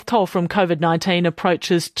toll from COVID-19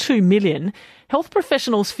 approaches 2 million, health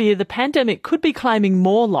professionals fear the pandemic could be claiming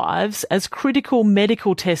more lives as critical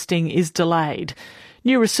medical testing is delayed.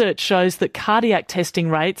 New research shows that cardiac testing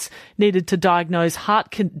rates needed to diagnose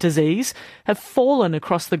heart disease have fallen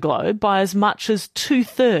across the globe by as much as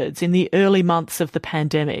 2/3 in the early months of the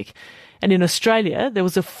pandemic. And in Australia, there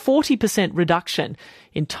was a 40% reduction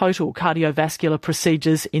in total cardiovascular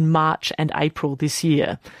procedures in March and April this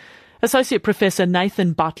year. Associate Professor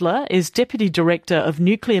Nathan Butler is Deputy Director of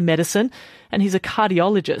Nuclear Medicine, and he's a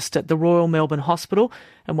cardiologist at the Royal Melbourne Hospital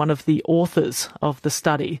and one of the authors of the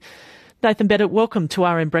study. Nathan Bennett, welcome to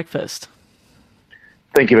RM Breakfast.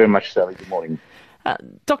 Thank you very much, Sally. Good morning.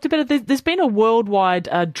 Dr. Bennett, there's been a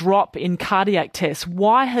worldwide drop in cardiac tests.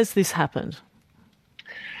 Why has this happened?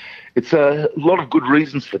 It's a lot of good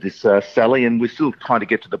reasons for this, Sally, and we're still trying to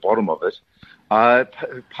get to the bottom of it.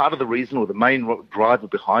 Part of the reason, or the main driver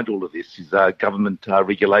behind all of this, is government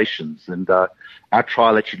regulations. And our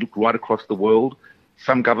trial actually looked right across the world.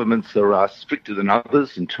 Some governments are stricter than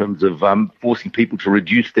others in terms of forcing people to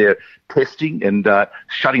reduce their testing and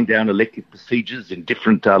shutting down elective procedures in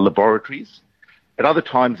different laboratories. At other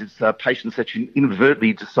times, it's patients actually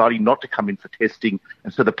inadvertently deciding not to come in for testing,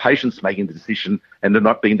 and so the patient's making the decision and they're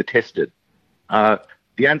not being tested.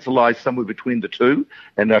 The answer lies somewhere between the two,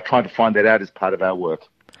 and trying to find that out is part of our work.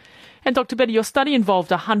 And Dr. Bennett, your study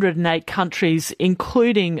involved 108 countries,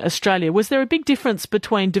 including Australia. Was there a big difference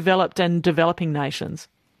between developed and developing nations?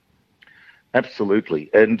 Absolutely.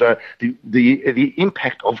 And the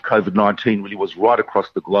impact of COVID-19 really was right across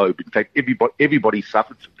the globe. In fact, everybody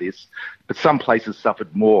suffered from this, but some places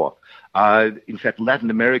suffered more. In fact, Latin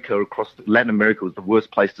America was the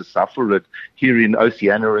worst place to suffer. Here in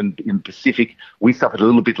Oceania and in Pacific, we suffered a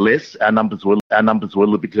little bit less. Our numbers were a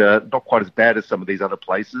little bit not quite as bad as some of these other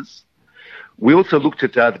places. We also looked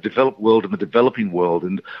at the developed world and the developing world,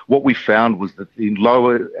 and what we found was that in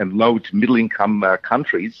lower to middle income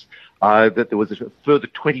countries, that there was a further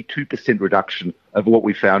 22% reduction over what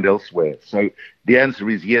we found elsewhere. So the answer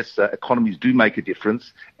is yes, economies do make a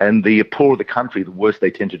difference, and the poorer the country, the worse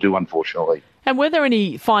they tend to do, unfortunately. And were there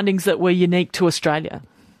any findings that were unique to Australia?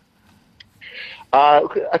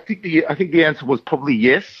 I think the answer was probably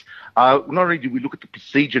yes. Not only did we look at the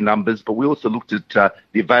procedure numbers, but we also looked at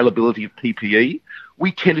the availability of PPE.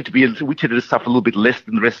 We tended to suffer a little bit less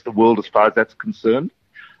than the rest of the world as far as that's concerned.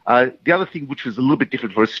 The other thing which was a little bit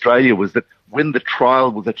different for Australia was that when the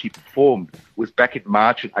trial was actually performed was back in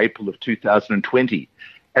March and April of 2020.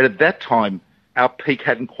 And at that time, our peak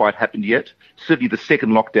hadn't quite happened yet. Certainly the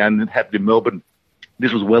second lockdown that happened in Melbourne,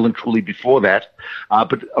 this was well and truly before that.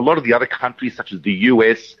 But a lot of the other countries, such as the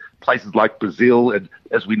US, places like Brazil, and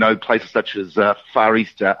as we know, places such as Far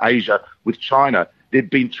East Asia with China, they'd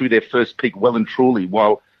been through their first peak well and truly,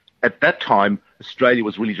 while at that time, Australia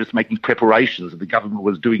was really just making preparations, and the government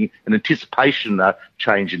was doing an anticipation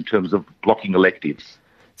change in terms of blocking electives.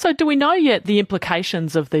 So do we know yet the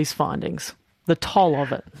implications of these findings, the toll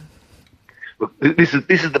of it? Look, this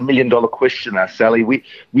is the million-dollar question, Sally.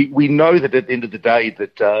 We know that at the end of the day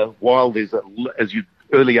that while there's, as you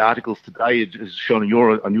early articles today has shown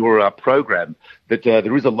on your program, that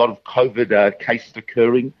there is a lot of COVID cases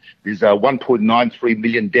occurring. There's 1.93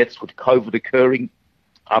 million deaths with COVID occurring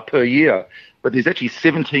per year, but there's actually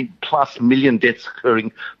 17 plus million deaths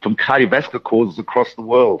occurring from cardiovascular causes across the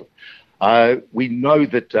world. We know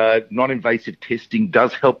that non-invasive testing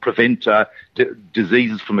does help prevent cardiac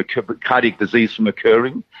disease from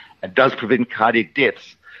occurring and does prevent cardiac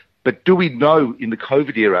deaths. But do we know in the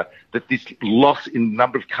COVID era that this loss in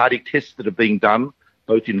number of cardiac tests that are being done,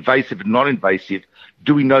 both invasive and non-invasive,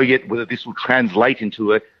 do we know yet whether this will translate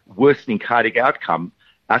into a worsening cardiac outcome?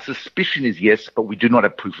 Our suspicion is yes, but we do not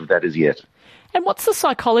have proof of that as yet. And what's the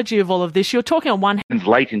psychology of all of this? You're talking on one hand...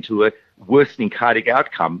 Translate into a worsening cardiac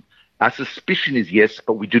outcome. Our suspicion is yes,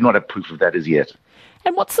 but we do not have proof of that as yet.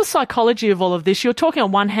 And what's the psychology of all of this? You're talking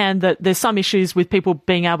on one hand that there's some issues with people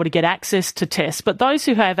being able to get access to tests, but those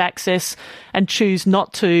who have access and choose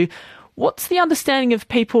not to, what's the understanding of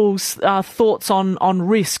people's thoughts on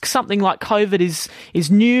risk? Something like COVID is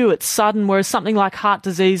new, it's sudden, whereas something like heart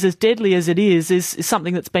disease, as deadly as it is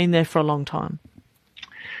something that's been there for a long time.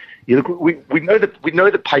 Yeah, look, we know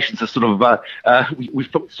that patients are sort of, we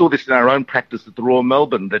saw this in our own practice at the Royal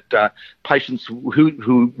Melbourne, that patients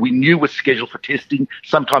who we knew were scheduled for testing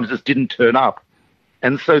sometimes just didn't turn up.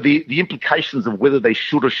 And so the implications of whether they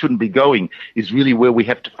should or shouldn't be going is really where we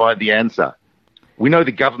have to find the answer. We know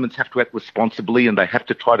the governments have to act responsibly and they have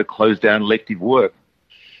to try to close down elective work.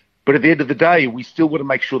 But at the end of the day, we still want to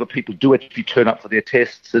make sure that people do actually turn up for their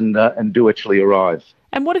tests and do actually arrive.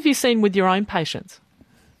 And what have you seen with your own patients?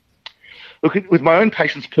 Look, with my own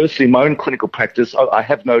patients personally, in my own clinical practice, I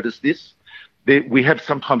have noticed this. We have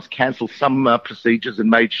sometimes cancelled some procedures and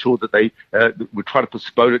made sure that we try to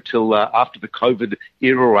postpone it till after the COVID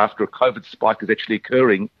era or after a COVID spike is actually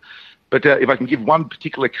occurring. But if I can give one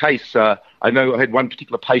particular case, I know I had one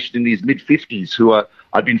particular patient in his mid-50s who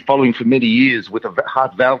I'd been following for many years with a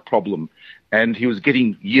heart valve problem, and he was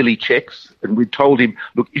getting yearly checks. And we told him,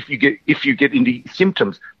 look, if you get any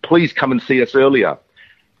symptoms, please come and see us earlier.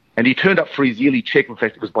 And he turned up for his yearly check. In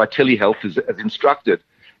fact, it was by telehealth as instructed.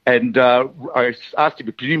 And I asked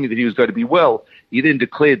him, presuming that he was going to be well. He then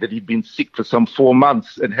declared that he'd been sick for some 4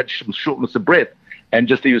 months and had some shortness of breath. And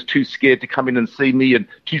just he was too scared to come in and see me and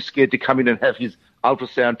too scared to come in and have his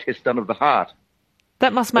ultrasound test done of the heart.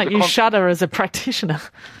 That must make you shudder as a practitioner.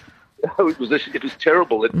 It was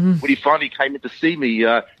terrible. And when he finally came in to see me,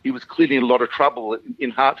 he was clearly in a lot of trouble in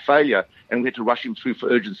heart failure, and we had to rush him through for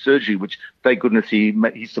urgent surgery, which, thank goodness,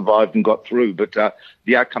 he survived and got through. But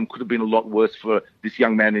the outcome could have been a lot worse for this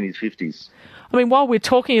young man in his 50s. I mean, while we're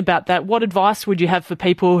talking about that, what advice would you have for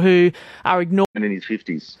people who are ignoring... In his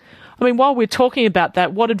 50s. I mean, while we're talking about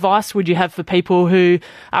that, what advice would you have for people who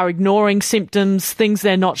are ignoring symptoms, things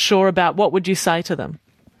they're not sure about? What would you say to them?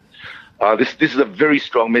 This is a very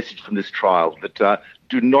strong message from this trial, that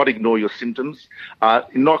do not ignore your symptoms.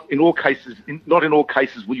 Not in all cases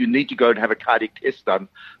will you need to go and have a cardiac test done,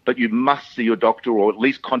 but you must see your doctor, or at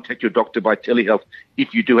least contact your doctor by telehealth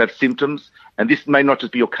if you do have symptoms. And this may not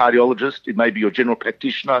just be your cardiologist, it may be your general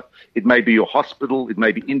practitioner, it may be your hospital, it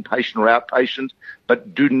may be inpatient or outpatient,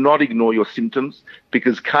 but do not ignore your symptoms,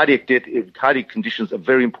 because cardiac conditions are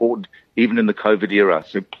very important even in the COVID era.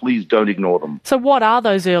 So please don't ignore them. So what are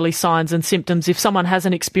those early signs and symptoms? If someone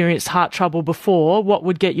hasn't experienced heart trouble before, what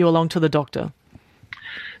would get you along to the doctor?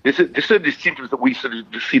 There's certainly symptoms that we sort of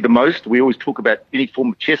see the most. We always talk about any form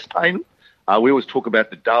of chest pain. We always talk about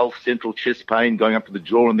the dull central chest pain going up to the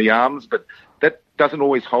jaw and the arms, but that doesn't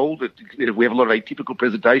always hold. We have a lot of atypical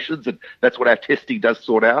presentations, and that's what our testing does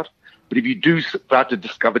sort out. But if you do start to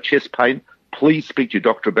discover chest pain, please speak to your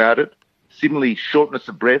doctor about it. Similarly, shortness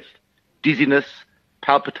of breath, dizziness,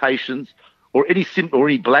 palpitations, or any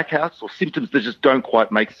blackouts or symptoms that just don't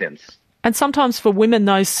quite make sense. And sometimes for women,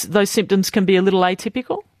 those symptoms can be a little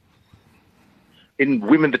atypical? In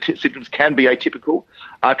women, the symptoms can be atypical.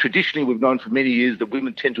 Traditionally, we've known for many years that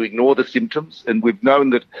women tend to ignore the symptoms, and we've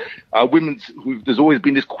known that there's always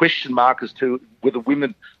been this question mark as to whether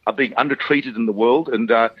women are being undertreated in the world.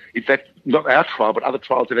 And in fact, not our trial, but other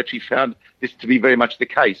trials have actually found this to be very much the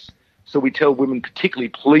case. So we tell women particularly,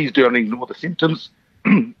 please don't ignore the symptoms.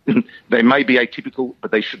 They may be atypical,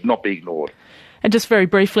 but they should not be ignored. And just very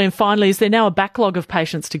briefly and finally, is there now a backlog of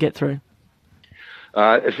patients to get through?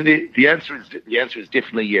 The answer is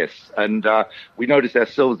definitely yes. And we noticed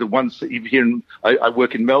ourselves that once, even here I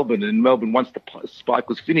work in Melbourne, and in Melbourne, once the spike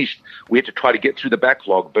was finished, we had to try to get through the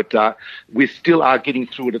backlog. But we still are getting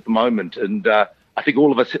through it at the moment. And I think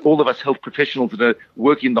all of us health professionals that are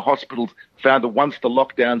working in the hospitals found that once the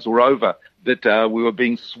lockdowns were over, that we were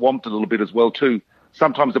being swamped a little bit as well too.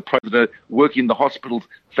 Sometimes the pros that are working in the hospitals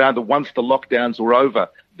found that once the lockdowns were over,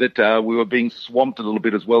 that we were being swamped a little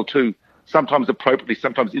bit as well too. Sometimes appropriately,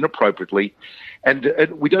 sometimes inappropriately. And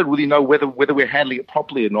we don't really know whether we're handling it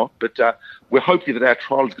properly or not, but we're hoping that our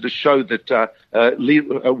trial is going to show that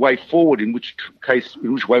a way forward in which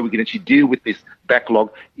way we can actually deal with this backlog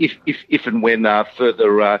if and when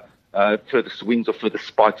further swings or further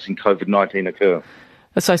spikes in COVID-19 occur.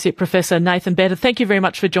 Associate Professor Nathan Better, thank you very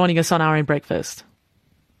much for joining us on RM Breakfast.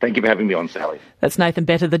 Thank you for having me on, Sally. That's Nathan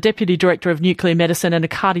Better, the Deputy Director of Nuclear Medicine and a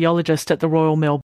cardiologist at the Royal Melbourne.